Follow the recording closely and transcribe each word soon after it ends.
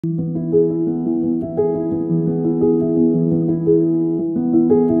Today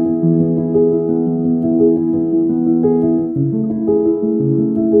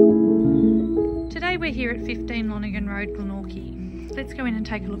we're here at 15 Lonergan Road, Glenorchy. Let's go in and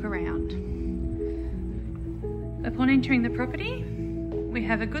take a look around. Upon entering the property, we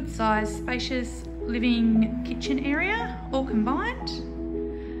have a good sized, spacious living kitchen area, all combined.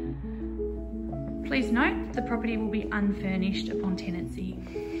 Please note, the property will be unfurnished upon tenancy.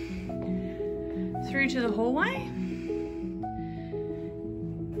 Through to the hallway.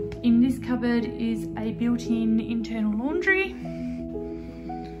 In this cupboard is a built-in internal laundry.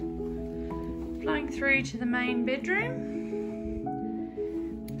 Flowing through to the main bedroom,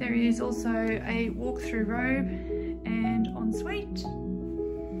 there is also a walk-through robe and ensuite.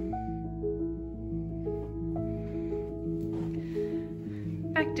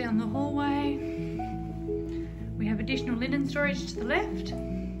 Back down the hallway, we have additional linen storage to the left,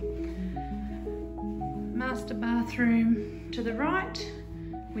 master bathroom to the right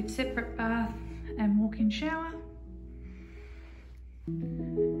with separate bath and walk-in shower.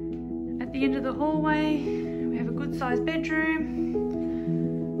 At the end of the hallway, we have a good sized bedroom,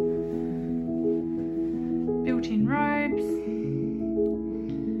 built-in robes,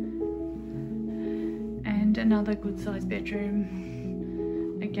 and another good sized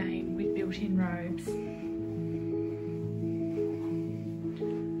bedroom, again with built-in robes.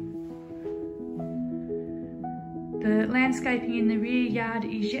 The landscaping in the rear yard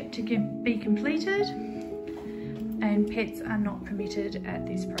is yet to be completed, and pets are not permitted at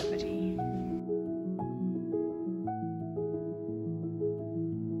this property.